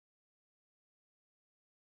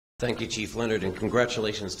Thank you, Chief Leonard, and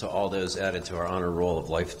congratulations to all those added to our Honor Roll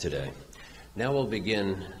of Life today. Now we'll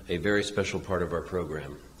begin a very special part of our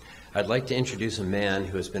program. I'd like to introduce a man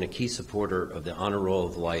who has been a key supporter of the Honor Roll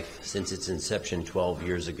of Life since its inception 12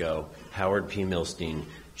 years ago, Howard P. Milstein,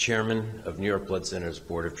 Chairman of New York Blood Center's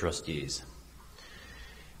Board of Trustees.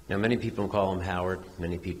 Now, many people call him Howard,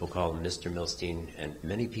 many people call him Mr. Milstein, and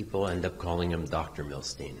many people end up calling him Dr.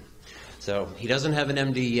 Milstein. So he doesn't have an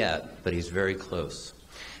MD yet, but he's very close.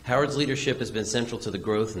 Howard's leadership has been central to the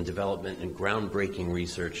growth and development and groundbreaking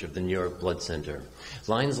research of the New York Blood Center.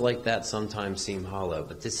 Lines like that sometimes seem hollow,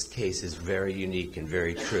 but this case is very unique and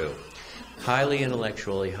very true. Highly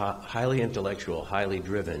intellectual, highly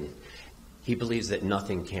driven, he believes that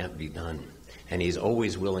nothing can't be done, and he's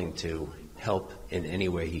always willing to help in any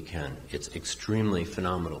way he can. It's extremely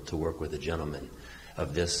phenomenal to work with a gentleman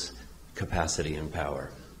of this capacity and power.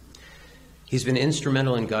 He's been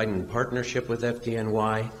instrumental in guiding partnership with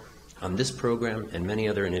FDNY on this program and many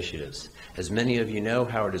other initiatives. As many of you know,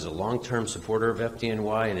 Howard is a long-term supporter of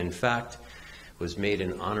FDNY and in fact was made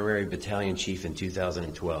an honorary battalion chief in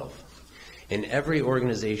 2012. In every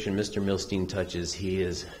organization Mr. Milstein touches, he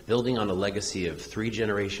is building on a legacy of 3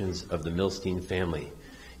 generations of the Milstein family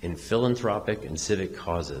in philanthropic and civic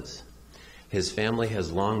causes. His family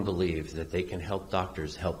has long believed that they can help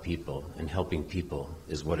doctors help people, and helping people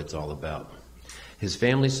is what it's all about. His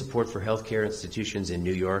family's support for healthcare institutions in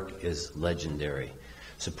New York is legendary.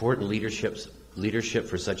 Support and leadership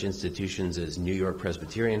for such institutions as New York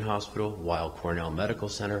Presbyterian Hospital, Weill Cornell Medical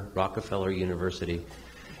Center, Rockefeller University,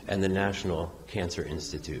 and the National Cancer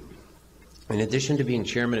Institute. In addition to being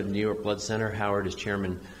chairman of the New York Blood Center, Howard is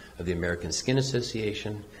chairman of the American Skin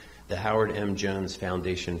Association, the Howard M. Jones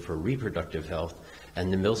Foundation for Reproductive Health,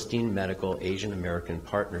 and the Milstein Medical Asian American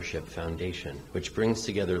Partnership Foundation, which brings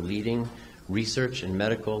together leading research and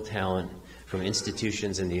medical talent from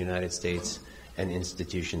institutions in the United States and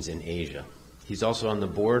institutions in Asia. He's also on the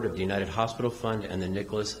board of the United Hospital Fund and the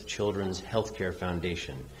Nicholas Children's Healthcare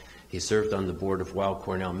Foundation. He served on the board of Weill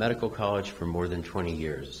Cornell Medical College for more than 20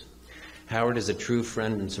 years. Howard is a true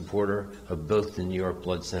friend and supporter of both the New York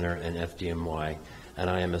Blood Center and FDNY, and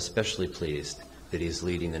I am especially pleased that he is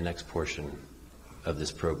leading the next portion of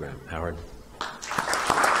this program. Howard.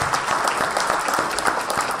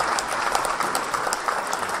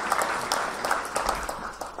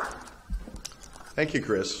 Thank you,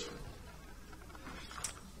 Chris.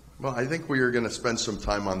 Well, I think we are going to spend some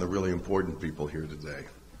time on the really important people here today.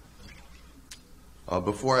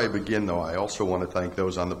 Before I begin, though, I also want to thank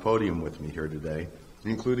those on the podium with me here today,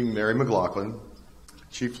 including Mary McLaughlin,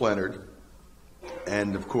 Chief Leonard,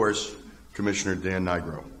 and, of course, Commissioner Dan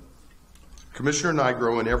Nigro. Commissioner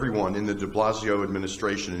Nigro and everyone in the de Blasio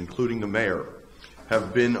administration, including the mayor,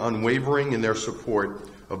 have been unwavering in their support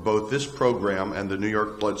of both this program and the New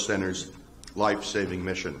York Blood Center's life-saving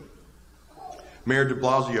mission. Mayor de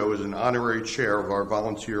Blasio is an honorary chair of our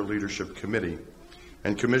Volunteer Leadership Committee,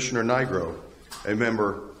 and Commissioner Nigro, a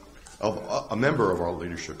member of our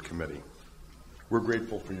Leadership Committee. We're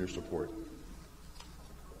grateful for your support.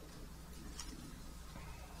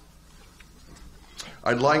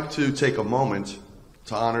 I'd like to take a moment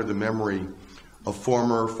to honor the memory of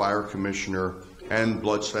former Fire Commissioner and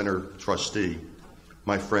Blood Center trustee,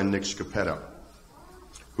 my friend Nick Scoppetta,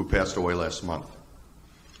 who passed away last month.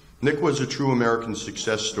 Nick was a true American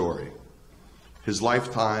success story. His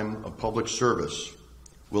lifetime of public service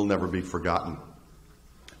will never be forgotten.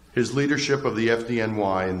 His leadership of the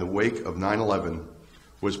FDNY in the wake of 9/11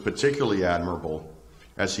 was particularly admirable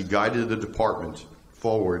as he guided the department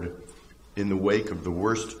forward in the wake of the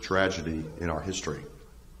worst tragedy in our history.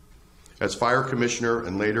 As Fire Commissioner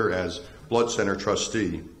and later as Blood Center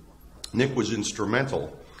trustee, Nick was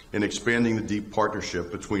instrumental in expanding the deep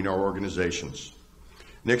partnership between our organizations.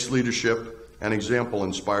 Nick's leadership and example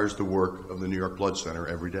inspires the work of the New York Blood Center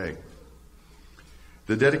every day.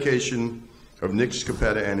 The dedication of Nick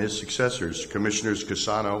Scoppetta and his successors, Commissioners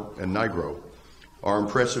Cassano and Nigro, are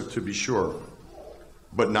impressive to be sure,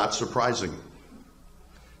 but not surprising.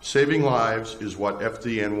 Saving lives is what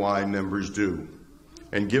FDNY members do,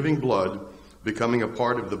 and giving blood, becoming a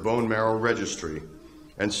part of the bone marrow registry,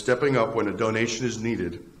 and stepping up when a donation is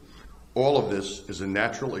needed, all of this is a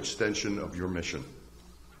natural extension of your mission.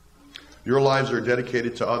 Your lives are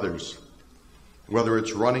dedicated to others, whether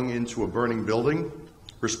it's running into a burning building,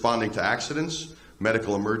 responding to accidents,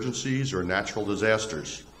 medical emergencies, or natural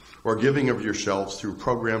disasters, or giving of yourselves through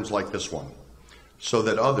programs like this one, so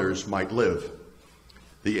that others might live.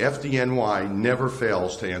 The FDNY never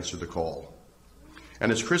fails to answer the call.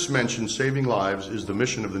 And as Chris mentioned, saving lives is the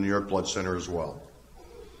mission of the New York Blood Center as well.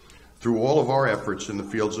 Through all of our efforts in the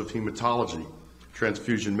fields of hematology,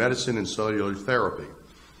 transfusion medicine, and cellular therapy.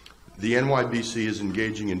 The NYBC is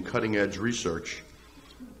engaging in cutting-edge research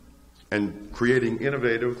and creating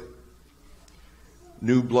innovative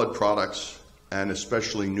new blood products and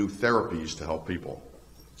especially new therapies to help people.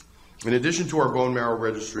 In addition to our bone marrow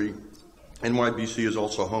registry, NYBC is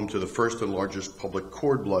also home to the first and largest public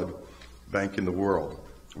cord blood bank in the world.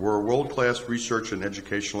 We're a world-class research and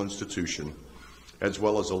educational institution, as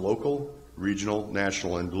well as a local, regional,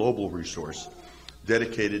 national, and global resource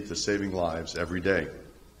dedicated to saving lives every day.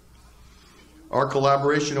 Our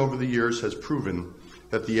collaboration over the years has proven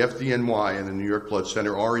that the FDNY and the New York Blood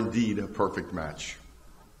Center are indeed a perfect match.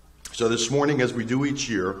 So this morning, as we do each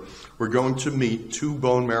year, we're going to meet two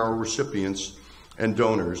bone marrow recipients and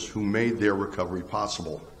donors who made their recovery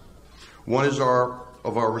possible. One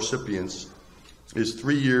of our recipients is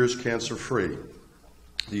 3 years cancer-free.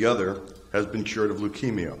 The other has been cured of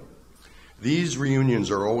leukemia. These reunions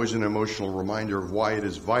are always an emotional reminder of why it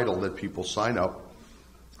is vital that people sign up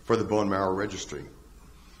for the bone marrow registry.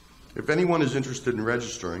 If anyone is interested in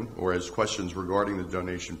registering or has questions regarding the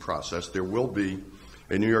donation process, there will be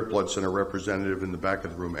a New York Blood Center representative in the back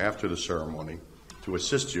of the room after the ceremony to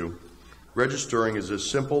assist you. Registering is as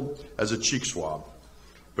simple as a cheek swab,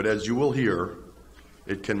 but as you will hear,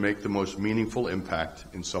 it can make the most meaningful impact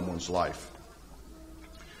in someone's life.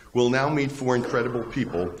 We'll now meet four incredible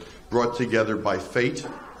people brought together by fate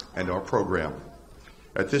and our program.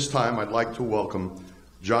 At this time, I'd like to welcome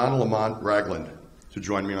John Lamont Ragland to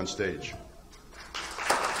join me on stage.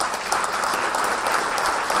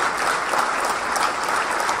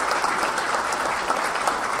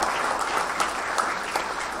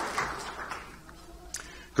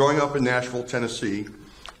 Growing up in Nashville, Tennessee,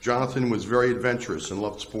 Jonathan was very adventurous and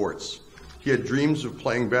loved sports. He had dreams of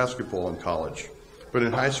playing basketball in college, but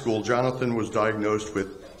in high school, Jonathan was diagnosed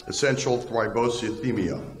with essential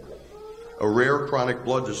thrombocythemia, a rare chronic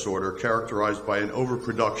blood disorder characterized by an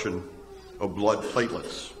overproduction of blood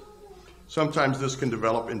platelets. Sometimes this can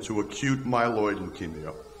develop into acute myeloid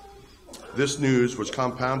leukemia. This news was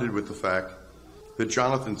compounded with the fact that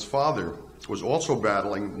Jonathan's father was also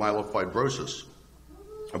battling myelofibrosis,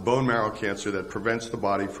 a bone marrow cancer that prevents the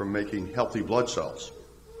body from making healthy blood cells.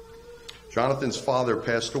 Jonathan's father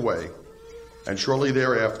passed away, and shortly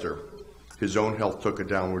thereafter, his own health took a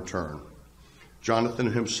downward turn. Jonathan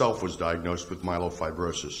himself was diagnosed with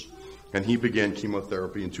myelofibrosis, and he began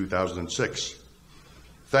chemotherapy in 2006.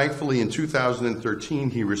 Thankfully, in 2013,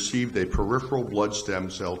 he received a peripheral blood stem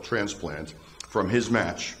cell transplant from his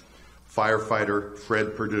match, firefighter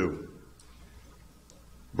Fred Perdue.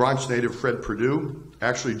 Bronx native Fred Perdue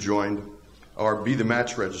actually joined our Be the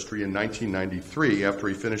Match registry in 1993 after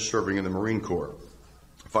he finished serving in the Marine Corps.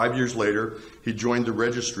 5 years later, he joined the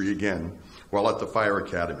registry again while at the Fire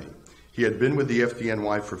Academy. He had been with the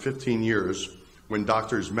FDNY for 15 years when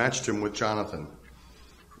doctors matched him with Jonathan.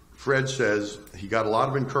 Fred says he got a lot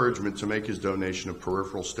of encouragement to make his donation of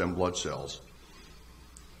peripheral stem blood cells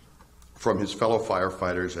from his fellow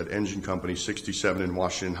firefighters at Engine Company 67 in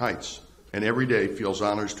Washington Heights, and every day feels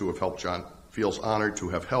honored to have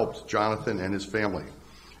helped Jonathan and his family.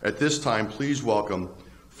 At this time, please welcome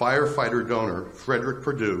firefighter donor Frederick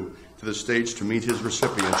Perdue to the stage to meet his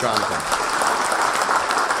recipient, Jonathan.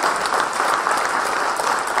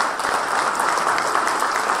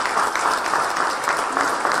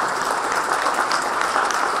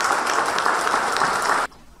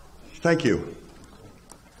 Thank you.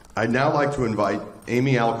 I'd now like to invite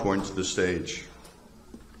Amy Alcorn to the stage.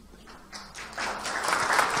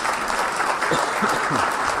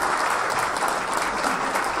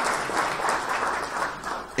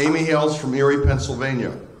 Amy hails from Erie,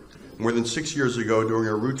 Pennsylvania. More than 6 years ago, during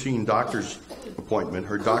a routine doctor's appointment,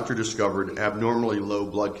 her doctor discovered abnormally low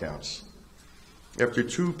blood counts. After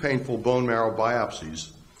 2 painful bone marrow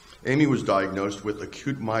biopsies, Amy was diagnosed with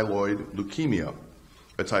acute myeloid leukemia,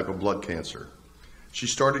 a type of blood cancer. She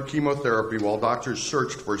started chemotherapy while doctors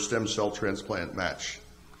searched for a stem cell transplant match.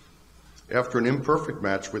 After an imperfect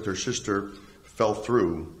match with her sister fell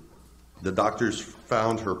through, the doctors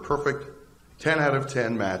found her perfect 10 out of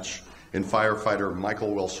 10 match in firefighter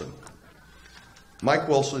Michael Wilson. Mike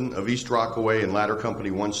Wilson of East Rockaway and Ladder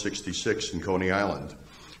Company 166 in Coney Island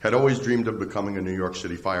had always dreamed of becoming a New York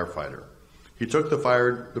City firefighter. He took the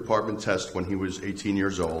fire department test when he was 18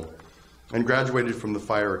 years old and graduated from the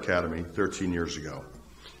Fire Academy 13 years ago.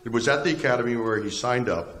 It was at the academy where he signed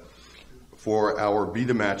up for our Be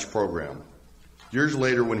the Match program. Years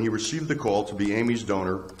later, when he received the call to be Amy's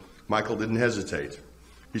donor, Michael didn't hesitate.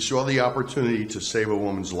 He saw the opportunity to save a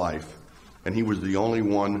woman's life, and he was the only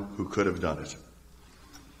one who could have done it.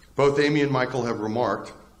 Both Amy and Michael have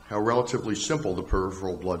remarked how relatively simple the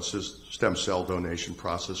peripheral blood stem cell donation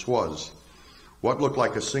process was. What looked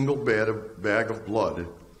like a single bag of blood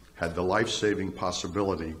had the life-saving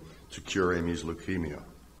possibility to cure Amy's leukemia.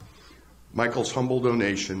 Michael's humble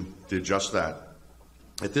donation did just that.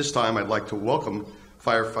 At this time, I'd like to welcome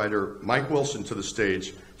firefighter Mike Wilson to the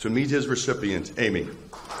stage to meet his recipient, Amy.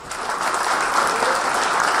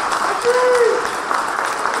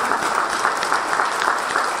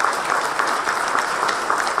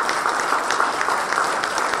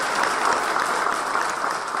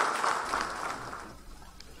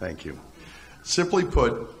 Thank you. Simply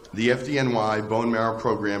put, the FDNY bone marrow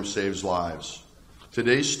program saves lives.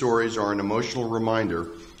 Today's stories are an emotional reminder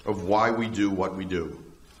of why we do what we do.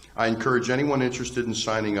 I encourage anyone interested in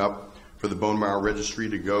signing up for the bone marrow registry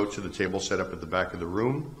to go to the table set up at the back of the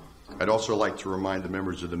room. I'd also like to remind the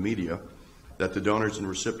members of the media that the donors and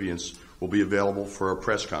recipients will be available for a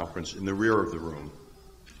press conference in the rear of the room.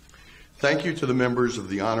 Thank you to the members of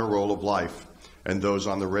the Honor Roll of Life and those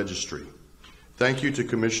on the registry. Thank you to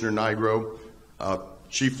Commissioner Nigro,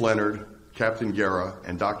 Chief Leonard, Captain Guerra,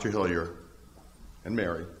 and Dr. Hillyer, and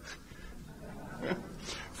Mary,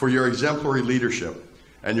 for your exemplary leadership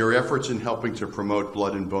and your efforts in helping to promote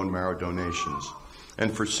blood and bone marrow donations,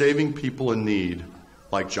 and for saving people in need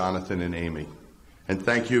like Jonathan and Amy. And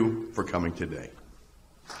thank you for coming today.